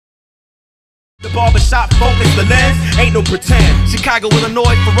The barbershop focus, the lens, ain't no pretend. Chicago,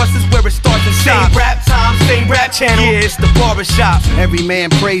 Illinois, for us is where it starts and stops. Same rap time, same rap channel. Yeah, it's the barbershop. Every man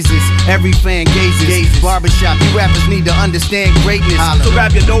praises, every fan gazes. Barbershop, you rappers need to understand greatness. So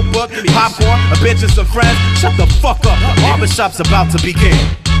grab your notebook, popcorn, a bitch and some friends. Shut the fuck up. Barbershop's about to begin.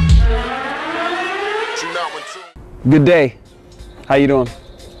 Good day. How you doing?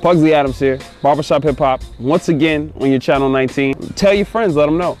 Pugsley Adams here, Barbershop Hip Hop, once again on your channel 19. Tell your friends, let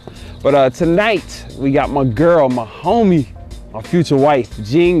them know. But tonight, we got my girl, my homie, my future wife,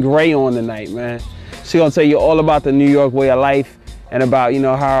 Jean Grae on tonight, man. She gonna tell you all about the New York way of life and about, you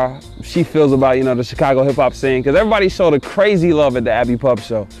know, how she feels about, you know, the Chicago hip hop scene. Cause everybody showed a crazy love at the Abbey Pub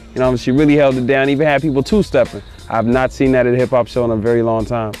show. You know, she really held it down, even had people two-stepping. I've not seen that at a hip hop show in a very long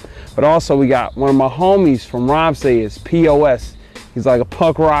time. But also we got one of my homies from Rhyme Sayers, POS. He's like a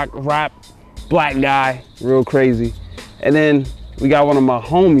punk rock, rap, black guy, real crazy. And then we got one of my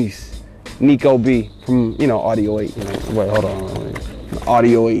homies, Nico B from, you know, Audio 8. You know, wait, hold on.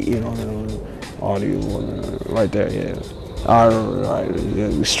 Audio 8, you know, audio, right there, yeah. All right,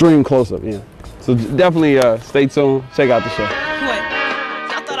 yeah. Extreme close up, yeah. So definitely stay tuned, check out the show. Wait,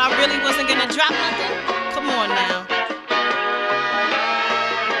 I thought I really wasn't gonna drop nothing? Come on now.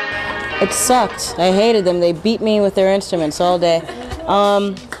 It sucked. I hated them. They beat me with their instruments all day.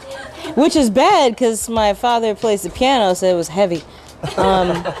 Which is bad because my father plays the piano, so it was heavy.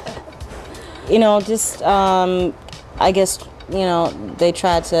 You know, just, I guess, you know, they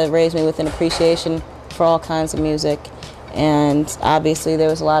tried to raise me with an appreciation for all kinds of music. And obviously there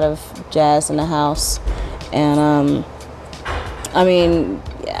was a lot of jazz in the house. And, I mean,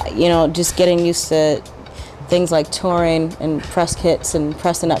 you know, just getting used to things like touring and press kits and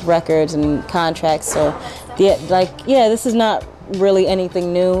pressing up records and contracts. So, yeah, this is not really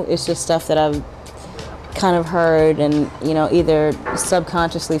anything new. It's just stuff that I've kind of heard and, you know, either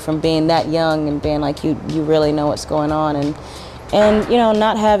subconsciously from being that young and being like, you really know what's going on. And you know,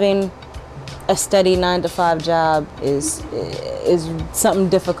 not having a steady 9-to-5 job is something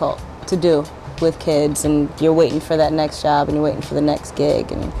difficult to do with kids, and you're waiting for that next job and you're waiting for the next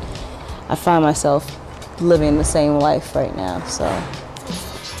gig, and I find myself living the same life right now, so.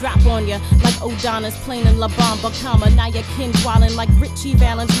 Drop on ya like O'Donna's playing in La Bamba, comma. Now your kin wildin' like Richie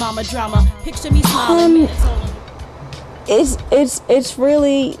Valens' mama drama. Picture me smiling. It's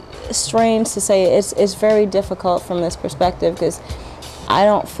really strange to say. It's very difficult from this perspective because I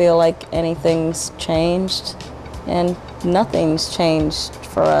don't feel like anything's changed, and nothing's changed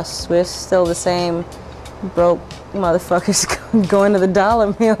for us. We're still the same broke motherfuckers going to the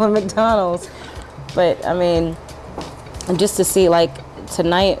dollar meal at McDonald's. But I mean, just to see, like,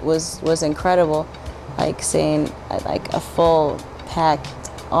 tonight was incredible. Like seeing like a full packed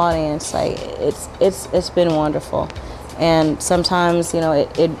audience, like it's been wonderful. And sometimes, you know,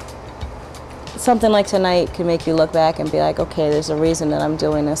 something like tonight can make you look back and be like, okay, there's a reason that I'm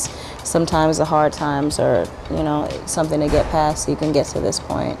doing this. Sometimes the hard times are, you know, something to get past so you can get to this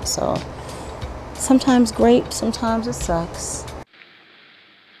point. So sometimes great, sometimes it sucks.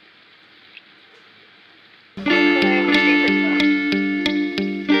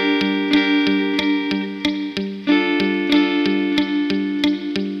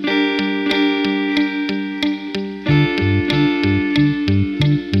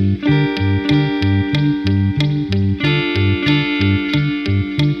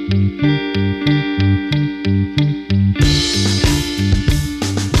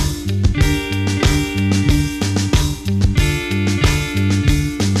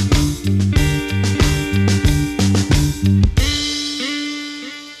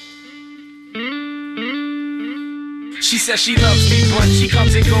 She says she loves me, but she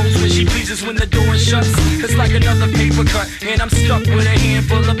comes and goes when she pleases when the door shuts. It's like another paper cut, and I'm stuck with a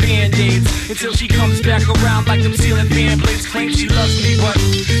handful of band-aids until she comes back around like them ceiling fan blades. Claims she loves me, but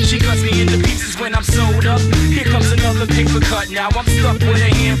she cuts me into pieces when I'm sewed up. Here comes another paper cut. Now I'm stuck with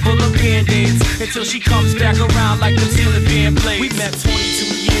a handful of band-aids until she comes back around like them ceiling fan blades. We met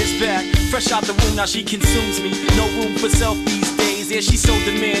 22 years back, fresh out the womb, now she consumes me. No room for self these days, yeah, she's so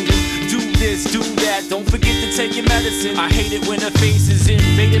demanding. Do this, do that, don't forget to take your medicine. I hate it when her face is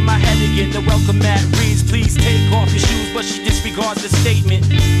invading my head again. The welcome mat reads, please take off your shoes, but she disregards the statement.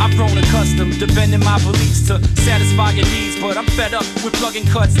 I've grown accustomed to bending my beliefs to satisfy your needs, but I'm fed up with plugging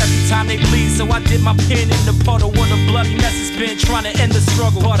cuts every time they bleed. So I did my pen in the puddle where the bloody mess has been, trying to end the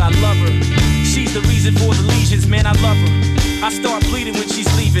struggle. But I love her, she's the reason for the lesions, man, I love her. I start bleeding when she's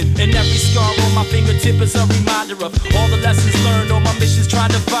leaving, and every scar on my fingertip is a reminder of all the lessons learned, all my missions trying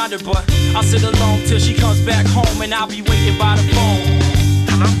to find her. But I'll sit alone till she comes back home, and I'll be waiting by the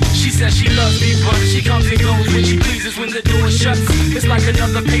phone. She says she loves me, but she comes and goes when she pleases. When the door shuts, it's like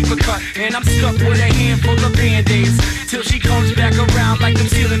another paper cut, and I'm stuck with a handful of band-aids till she comes back around like them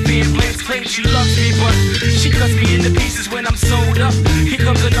ceiling fan blades. Claims she loves me, but she cuts me into pieces when I'm sewed up. Here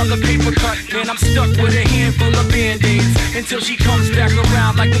comes another paper cut, and I'm stuck with a handful of band-aids until she comes back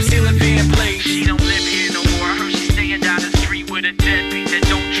around like them ceiling fan blades. She don't live here no more. I heard she's staying down the street with a deadbeat that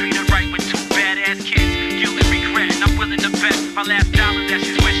don't treat her right with 2 badass kids. Guilt and regret, and I'm willing to bet my last dollar that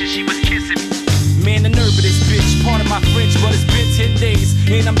she's wishing she was kissing me. Man, the nerve of this bitch, part of my French, but it's been 10 days,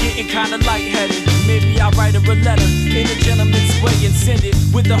 and I'm getting kinda lightheaded. Maybe I'll write her a letter in a gentleman's way and send it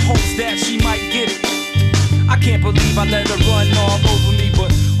with the hopes that she might get it. I can't believe I let her run all over me,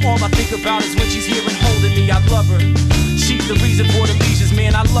 but all I think about is when she's here and holding me. I love her. She's the reason for the leisures,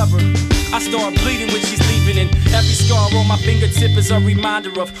 man, I love her. I start bleeding when she's leaving, and every scar on my fingertip is a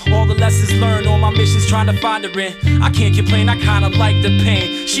reminder of all the lessons learned on my missions trying to find her in. I can't complain, I kinda like the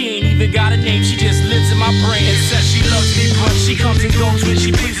pain. She ain't even got a name, she just lives in my brain and says she loves me, but she comes and goes when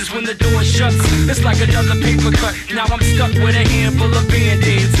she pleases. When the door shuts, it's like another paper cut. Now I'm stuck with a handful of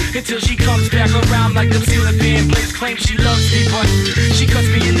band-aids until she comes back around like them ceiling fan blades. Claims she loves me, but she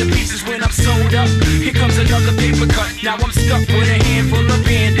cuts me into pieces when I'm sewed up. Here comes another paper cut. Now I'm stuck with a handful of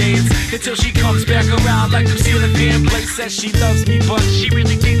band-aids until she comes back around like them ceiling fan blades. Says she loves me, but she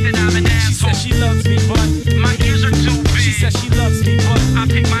really thinks that I'm an asshole. She says she loves me, but my ears are too big. She says she loves me, but I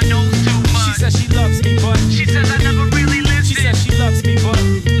pick my nose too much. She says she loves me, but she says I never really lived. She says she loves me, but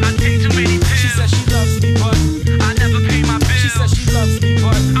I take too many pills. She says she loves me, but I never pay my bills. She says she loves me,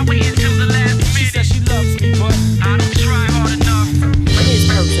 but I wait until the last minute. She says she loves me, but I don't try hard enough. It is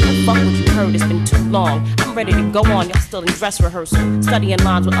personal. Fuck what you heard, it's been too long. I'm ready to go on, y'all still in dress rehearsal. Studying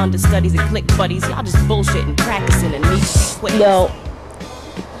lines with understudies and click buddies. Y'all just bullshitting, practicing, and need to be quick. Yo,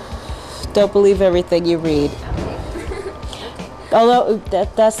 don't believe everything you read. Although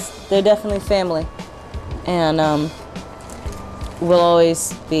they're definitely family, and we'll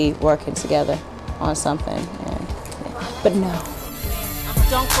always be working together on something. And, but no. I'ma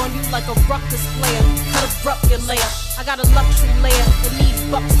dunk on you like a ruckus player. Cut abrupt your layer. I got a luxury layer that needs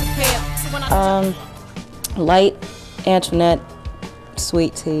bucks to pair. So when I Light, Antoinette,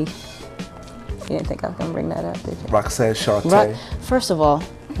 Sweet Tea. You didn't think I was gonna bring that up, did you? Roxanne Shante. First of all,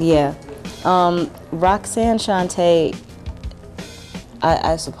 yeah. Roxanne Shante,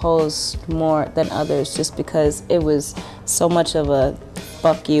 I suppose more than others, just because it was so much of a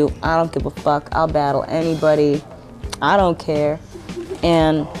fuck you, I don't give a fuck, I'll battle anybody, I don't care.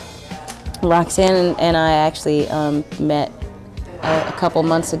 And Roxanne and I actually met a couple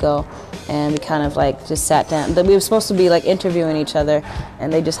months ago, and we kind of like just sat down. We were supposed to be like interviewing each other,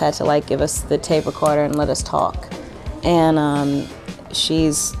 and they just had to like give us the tape recorder and let us talk. And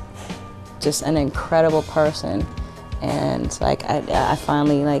she's just an incredible person, and like I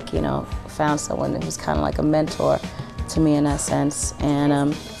finally like, you know, found someone that was kind of like a mentor to me in that sense.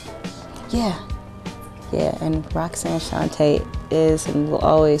 And yeah, and Roxanne Shante is and will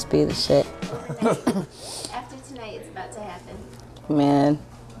always be the shit. After tonight, it's about to happen. Man,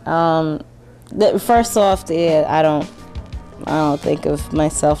 first off, yeah, I don't think of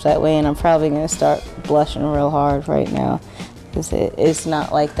myself that way, and I'm probably gonna start blushing real hard right now, because it's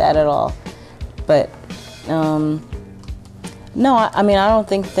not like that at all. But no, I mean, I don't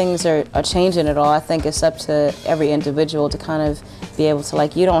think things are changing at all. I think it's up to every individual to kind of be able to,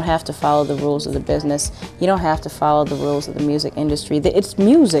 like, you don't have to follow the rules of the business. You don't have to follow the rules of the music industry. It's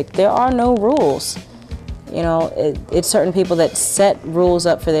music. There are no rules. You know, it's certain people that set rules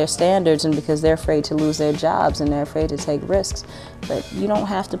up for their standards, and because they're afraid to lose their jobs and they're afraid to take risks. But you don't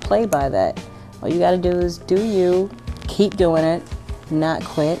have to play by that. All you got to do is do you, keep doing it, not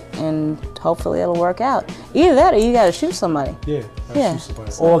quit, and hopefully it'll work out. Either that or you got to shoot somebody. Yeah. Yeah. Shoot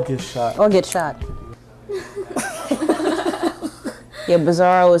somebody. Or get shot. Or get shot. Yeah,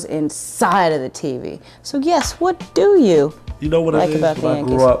 Bizarro was inside of the TV. So yes, what do you? You know what like it is? about When I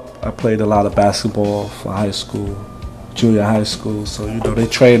grew up, I played a lot of basketball for high school, junior high school. So, you know, they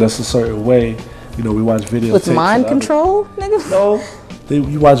trained us a certain way. You know, we watch videotapes. With mind control, nigga? No.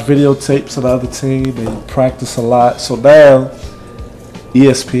 You watch videotapes of the other team. They practice a lot. So now,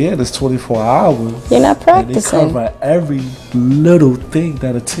 ESPN is 24 hours. You're not practicing. And they cover every little thing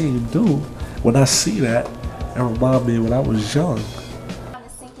that a team do. When I see that, it reminds me when I was young. On a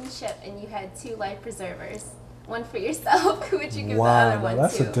sinking ship and you had 2 life preservers. One for yourself, who would you give Wow, the other one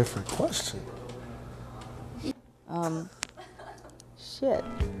that's to? a different question. Shit.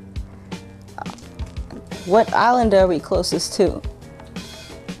 What island are we closest to?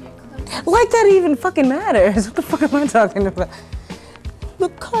 Like that even fucking matters. What the fuck am I talking about? The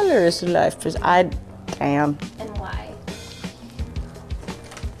color is life preserver. Damn. And why?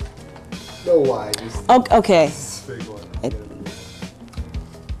 know why. Just Okay. big one.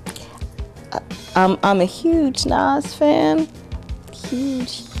 I'm a huge Nas fan.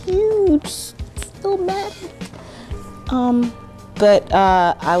 Huge. Still mad. But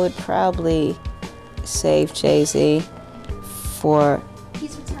I would probably save Jay-Z for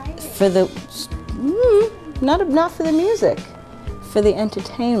He's retired. for the not for the music, for the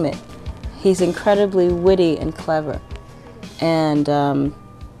entertainment. He's incredibly witty and clever, and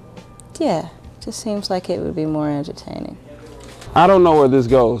yeah, just seems like it would be more entertaining. I don't know where this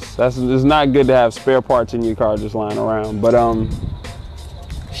goes. It's not good to have spare parts in your car just lying around. But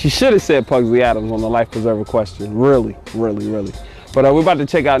she should have said Pugsley Adams on the life preserver question. Really. But we're about to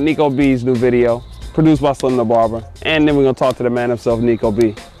check out Nico B's new video, produced by Slim the Barber, and then we're gonna talk to the man himself, Nico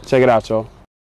B. Check it out, y'all.